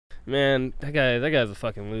Man, that guy's a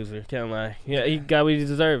fucking loser. Can't lie. Yeah, he got what he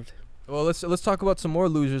deserved. Well, let's talk about some more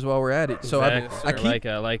losers while we're at it. So Exactly.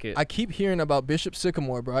 I like it. I keep hearing about Bishop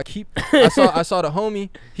Sycamore, bro. I saw the homie.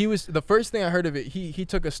 He was the first thing I heard of it. He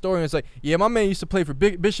took a story and was like, yeah, my man used to play for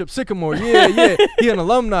Bishop Sycamore. Yeah, he an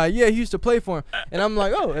alumni. Yeah, he used to play for him. And I'm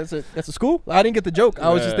like, oh, that's a school. I didn't get the joke.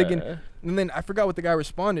 I was just thinking. And then I forgot what the guy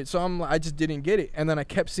responded, so I just didn't get it. And then I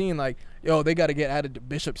kept seeing like, yo, they got to get added to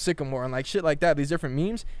Bishop Sycamore and like shit like that, these different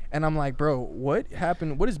memes. And I'm like, bro, what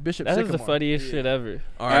happened? What is Bishop Sycamore? That is the funniest shit ever.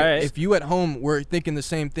 All right. If you at home were thinking the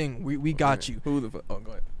same thing, we got you. Who the fuck? Oh,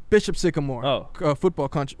 go ahead. Bishop Sycamore. Football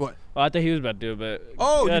country. What? Oh, I thought he was about to do it, but.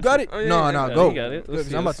 Oh, you got it? Oh, yeah, no, go. You got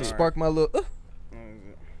it. I'm about to spark my little.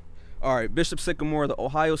 All right, Bishop Sycamore, the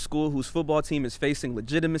Ohio school whose football team is facing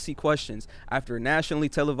legitimacy questions after a nationally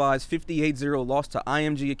televised 58-0 loss to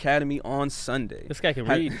IMG Academy on Sunday. This guy can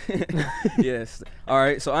read. Yes. All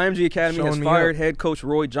right, so IMG Academy has fired head coach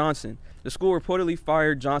Roy Johnson. The school reportedly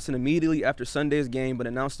fired Johnson immediately after Sunday's game, but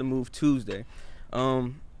announced the move Tuesday.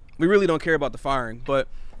 We really don't care about the firing, but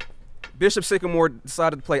Bishop Sycamore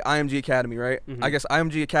decided to play IMG Academy, right? I guess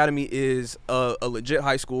IMG Academy is a legit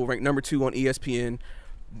high school, ranked #2 on ESPN.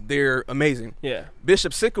 They're amazing. Yeah.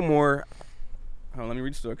 Bishop Sycamore, let me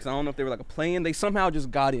read the story because I don't know if they were like a play-in. They somehow just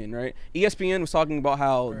got in, right? ESPN was talking about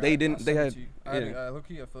how they didn't. They had.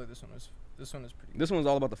 Look-y, I feel like this one is pretty. This one's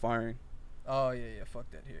all about the firing. Oh yeah. Fuck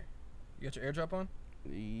that. Here, you got your airdrop on?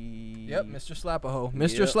 Yep, Mr. Slapaho.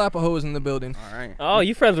 Mr. Slapaho is in the building. All right. Oh,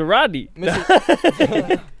 you friends with Rodney?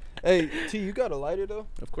 Hey, T, you got a lighter though?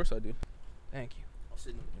 Of course I do. Thank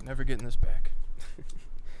you. Never getting this back.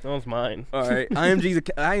 That one's mine. All right.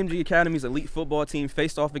 IMG Academy's elite football team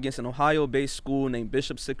faced off against an Ohio-based school named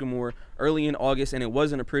Bishop Sycamore early in August, and it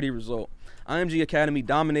wasn't a pretty result. IMG Academy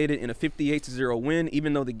dominated in a 58-0 win,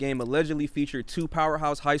 even though the game allegedly featured two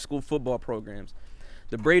powerhouse high school football programs.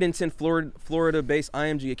 The Bradenton, Florida-based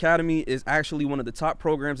IMG Academy is actually one of the top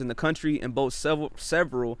programs in the country and boasts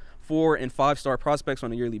several 4- and 5-star prospects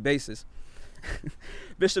on a yearly basis.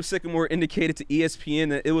 Bishop Sycamore indicated to ESPN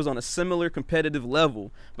that it was on a similar competitive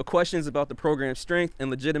level, but questions about the program's strength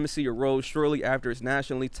and legitimacy arose shortly after its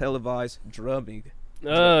nationally televised drubbing.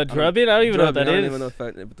 Drubbing? I don't even know what that is. I don't even know what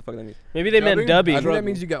the fuck that means. Maybe they meant dubbing. I think that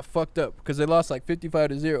means you got fucked up because they lost like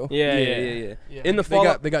 55-0. Yeah. In the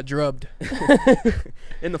fallout, they got drubbed.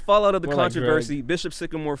 In the fallout of the More controversy, like Bishop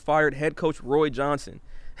Sycamore fired head coach Roy Johnson.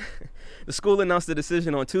 The school announced the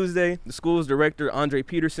decision on Tuesday. The school's director, Andre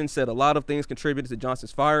Peterson, said a lot of things contributed to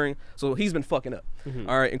Johnson's firing, so he's been fucking up.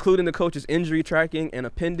 All right, including the coach's injury tracking and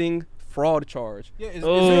a pending fraud charge. Yeah, is it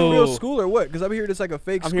a real school or what? Because I'm hearing it's like a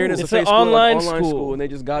fake school. I'm hearing it's a fake an school, online like online school. school, and they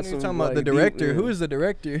just got some. Talking about the director. Who is the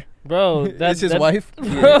director? Bro, that's his wife.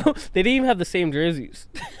 Bro, they didn't even have the same jerseys.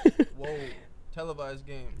 Whoa. Televised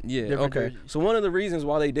game. Yeah, Different okay. jerseys. So one of the reasons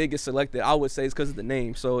why they did get selected, I would say, is because of the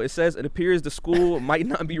name. So it says it appears the school might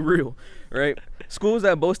not be real, right? Schools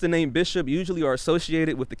that boast the name Bishop usually are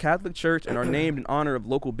associated with the Catholic Church and are named in honor of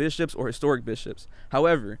local bishops or historic bishops.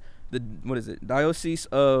 However, the Diocese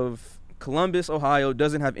of Columbus, Ohio,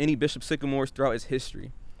 doesn't have any Bishop Sycamores throughout its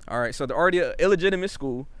history. All right, so they're already an illegitimate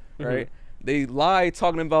school, right? They lied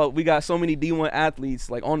talking about we got so many D1 athletes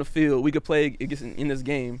like on the field, we could play in this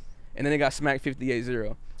game. And then they got smacked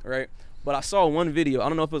 58-0, right? But I saw one video. I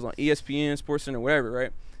don't know if it was on ESPN, SportsCenter, whatever,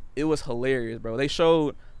 right? It was hilarious, bro. They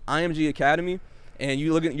showed IMG Academy, and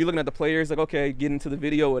you're looking at the players, like, okay, get into the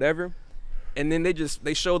video, whatever. And then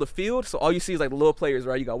they show the field, so all you see is like the little players,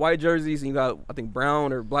 right? You got white jerseys and you got, I think,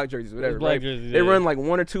 brown or black jerseys, whatever, right? Jerseys, they run like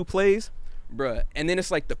 1 or 2 plays, bruh. And then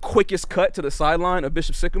it's like the quickest cut to the sideline of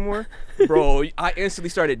Bishop Sycamore. Bro, I instantly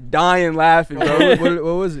started dying laughing, bro. What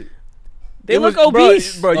was it? They look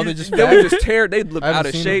obese. Bro, they would just tear. They look out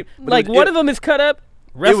of shape. Like one of them is cut up.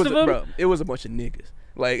 Rest of them, bro, it was a bunch of niggas.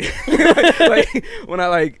 Like, when I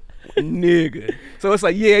like nigga. So it's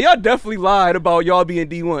like, yeah, y'all definitely lied about y'all being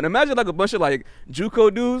D1. Imagine like a bunch of like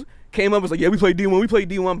JUCO dudes came up and was like, yeah, we play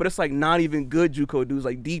D1, but it's like not even good JUCO dudes,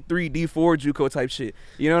 like D3, D4 JUCO type shit.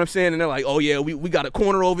 You know what I'm saying? And they're like, oh yeah, we got a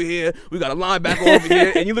corner over here, we got a linebacker over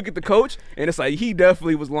here, and you look at the coach, and it's like he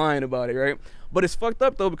definitely was lying about it, right? But it's fucked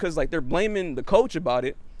up though because like they're blaming the coach about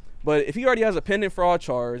it. But if he already has a pending fraud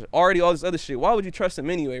charge, already all this other shit, why would you trust him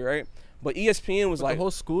anyway, right? But ESPN was like, the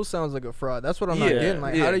whole school sounds like a fraud. That's what I'm not getting.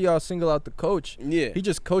 Like, how do y'all single out the coach? Yeah, he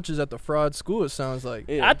just coaches at the fraud school. It sounds like.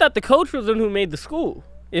 Yeah. I thought the coach was the one who made the school.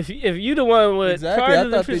 If you the one with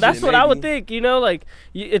charges, that's what I would think. You know, like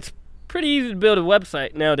it's pretty easy to build a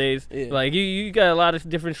website nowadays. Yeah. Like you got a lot of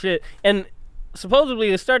different shit, and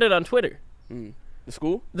supposedly it started on Twitter. The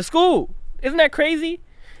school? The school. Isn't that crazy?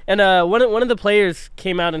 And one of the players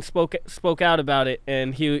came out and spoke out about it,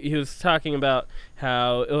 and he was talking about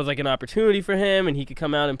how it was like an opportunity for him, and he could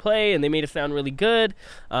come out and play, and they made it sound really good.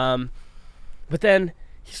 But then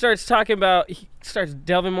he starts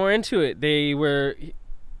delving more into it. He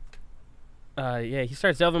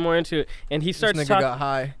starts delving more into it, and he starts talking. Got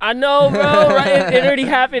high. I know, bro. Right? It already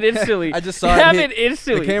happened instantly. I just saw it happened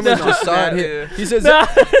instantly. The cameras just saw it hit. He says,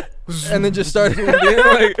 and then just started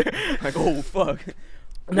like, oh fuck.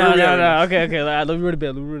 No. Okay. Let me run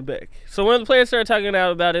it back. So when the players started talking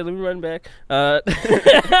out about it, let me run back.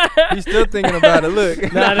 He's still thinking about it.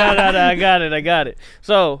 Look. No. I got it.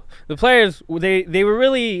 So the players, they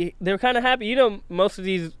were kind of happy. You know, most of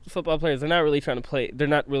these football players, they're not really trying to play. They're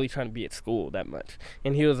not really trying to be at school that much.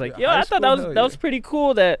 And he was like, "Yo, I thought that was pretty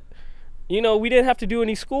cool that, you know, we didn't have to do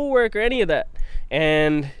any schoolwork or any of that."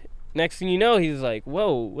 And next thing you know, he's like,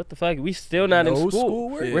 "Whoa, what the fuck? We still not in school.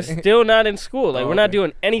 We're still not in school. Like, we're not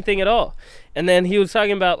doing anything at all." And then he was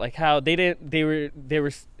talking about like how the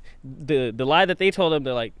lie that they told him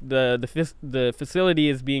that like the facility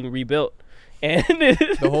is being rebuilt, and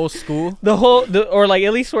the whole school, or like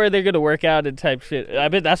at least where they're gonna work out and type shit. I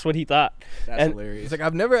bet that's what he thought. That's hilarious. It's like,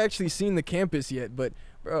 I've never actually seen the campus yet, but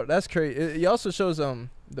bro, that's crazy. He also shows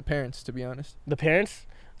the parents, to be honest. The parents.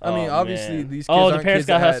 I mean, obviously, man. these kids aren't the parents kids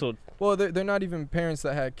got that hustled. Well, they're not even parents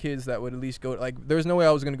that had kids that would at least go. Like, there's no way I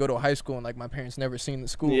was gonna go to a high school and like my parents never seen the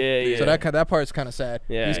school. Yeah. So that part's kind of sad.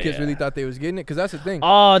 Yeah, these kids really thought they was getting it, because that's the thing.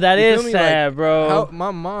 Oh, that is sad, like, bro. My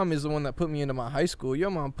mom is the one that put me into my high school. Your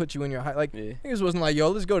mom put you in your high. Like, niggas wasn't like, yo,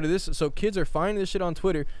 let's go to this. So kids are finding this shit on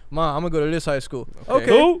Twitter. Mom, I'm gonna go to this high school. Okay.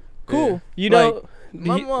 Cool. Yeah. You know.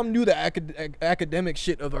 My mom knew the academic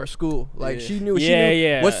shit of our school. Like, she knew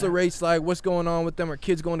what's the rates like, what's going on with them, or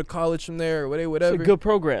kids going to college from there, or whatever. It's a good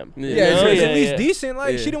program. It's at least decent.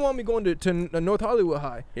 Like, she didn't want me going to North Hollywood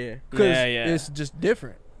High. Because it's just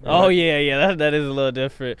different. Oh, right? That is a little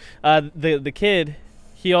different. The kid,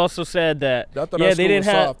 he also said that, I thought our school was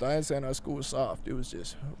soft. I ain't saying our school was soft. It was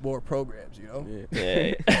just more programs, you know? We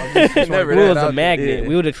was a magnet.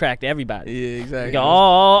 We would attract everybody. Yeah, exactly. We got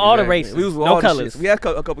all the races. We was no colors. We had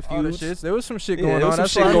a couple feuds. There was some shit going on.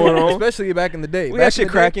 Especially back in the day. We had shit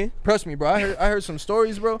cracking. Trust me, bro. I heard some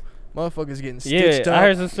stories, bro. Motherfuckers getting stitched up. I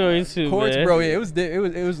heard some stories too, courts, man. bro. Yeah, it was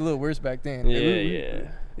a little worse back then. They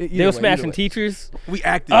were smashing teachers. We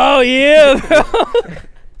acted. Oh yeah, bro.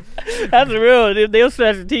 That's real. They were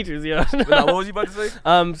smashing teachers, yo. What was you about to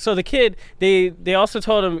say? So the kid, they also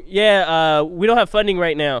told him, we don't have funding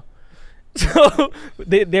right now. So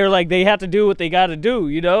they're like, they have to do what they got to do,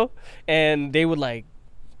 you know? And they would like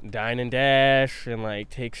dine and dash and like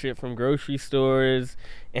take shit from grocery stores.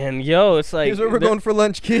 And yo, it's like, here's where we're going for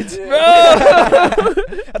lunch, kids. Bro,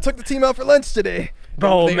 I took the team out for lunch today.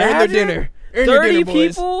 Bro, they earned their dinner. 30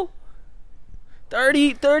 people?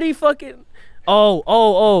 30 fucking...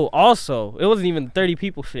 Oh, also, it wasn't even 30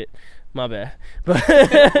 people shit. My bad. But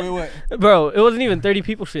wait, what? Bro, it wasn't even 30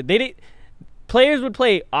 people shit. Players would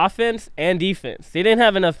play offense and defense. They didn't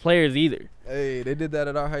have enough players either. Hey, they did that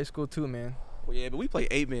at our high school too, man. Well, yeah, but we play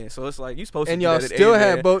 8-man, so it's like you supposed to. And do y'all that still at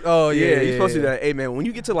had both. Oh yeah, you're supposed to do that at 8-man. When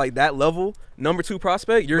you get to like that level, number 2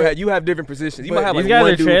 prospect, you have different positions. You might have like guys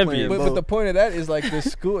one are dude champions. playing. But the point of that is like the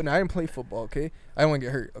school. And I didn't play football. Okay, I didn't want to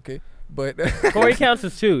get hurt. Okay. But Corey counts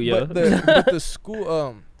as 2, yo. But the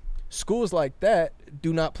school, schools like that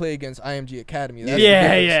do not play against IMG Academy. That's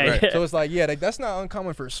yeah. So it's like, that's not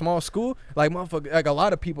uncommon for a small school. Like, motherfucker, like a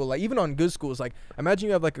lot of people, like even on good schools, like imagine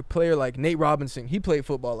you have like a player like Nate Robinson. He played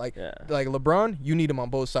football. Like LeBron, you need him on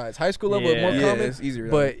both sides. High school level is more common. It's easier.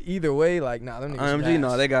 But either way, like them niggas IMG,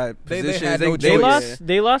 no, they got positions.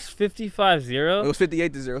 They lost 55-0. It was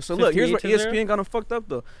 58-0. So look, here's where ESPN got them fucked up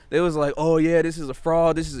though. They was like, oh yeah, this is a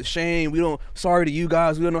fraud. This is a shame. Sorry to you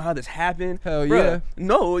guys. We don't know how this happened. Hell yeah.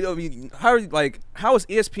 No, I mean, how is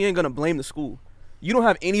ESPN gonna blame the school? You don't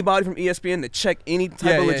have anybody from ESPN to check any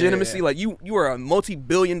type of legitimacy. Like you are a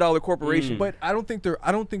multi-billion-dollar corporation. But I don't think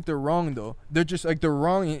they're wrong though. They're just like they're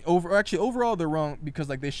wrong. Overall they're wrong because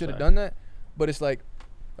like they should have done that. But it's like,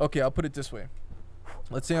 okay, I'll put it this way.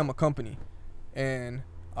 Let's say I'm a company, and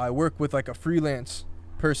I work with like a freelance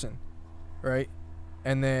person, right?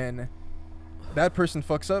 And then that person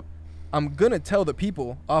fucks up. I'm gonna tell the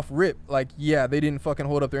people off rip, like, yeah, they didn't fucking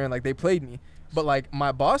hold up their end, like they played me. But like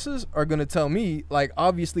my bosses are gonna tell me, like,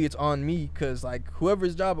 obviously it's on me, cause like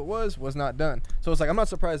whoever's job it was not done. So it's like I'm not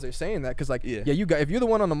surprised they're saying that, cause like you got, if you're the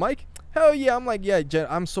one on the mic, hell yeah, I'm like, yeah, Jen,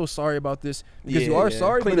 I'm so sorry about this, because you are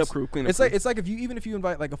sorry. Clean up crew. It's like if you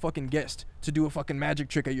invite like a fucking guest to do a fucking magic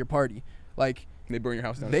trick at your party, like they burn your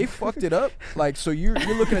house down. They fucked it up. Like, so you're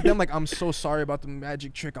looking at them like, I'm so sorry about the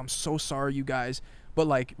magic trick. I'm so sorry, you guys. But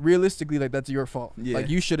like realistically, like that's your fault. Yeah. Like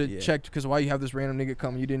you should have checked, because why you have this random nigga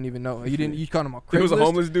come, you didn't even know. You didn't. You caught him on Craigslist. He was a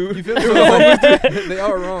homeless dude. You feel me? He was a homeless dude. They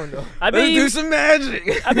are wrong though. I mean, Let's do some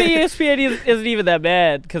magic. I mean, ESPN isn't even that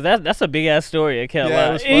bad, because that's a big ass story. I can't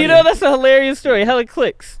lie. Funny. You know, that's a hilarious story. Hella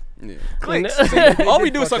clicks. Yeah. Clicks. They All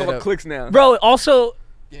we did do is fuck talk that about up. clicks now. Bro, also,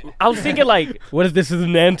 I was thinking like, what if this is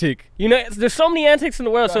an antic? You know, there's so many antics in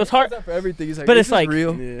the world, so it's hard. For everything. He's like, But is it's this like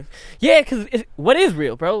real. Yeah, because what is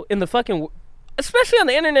real, bro? In the fucking, especially on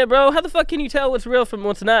the internet, bro. How the fuck can you tell what's real from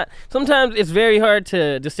what's not? Sometimes it's very hard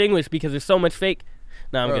to distinguish because there's so much fake.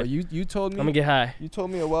 Nah, I'm Bro, good. you told me. I'm gonna get high. You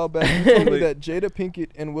told me a while back. You told me that Jada Pinkett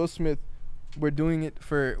and Will Smith were doing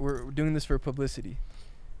this for publicity.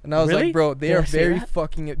 And I was Really? like, bro, they Did are I say very that?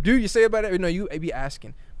 fucking. Dude, you say about it? No, you be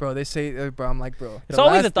asking, bro. They say, bro. I'm like, bro. It's the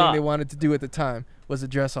always last a thought. thing they wanted to do at the time was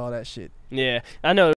address all that shit. Yeah, I know.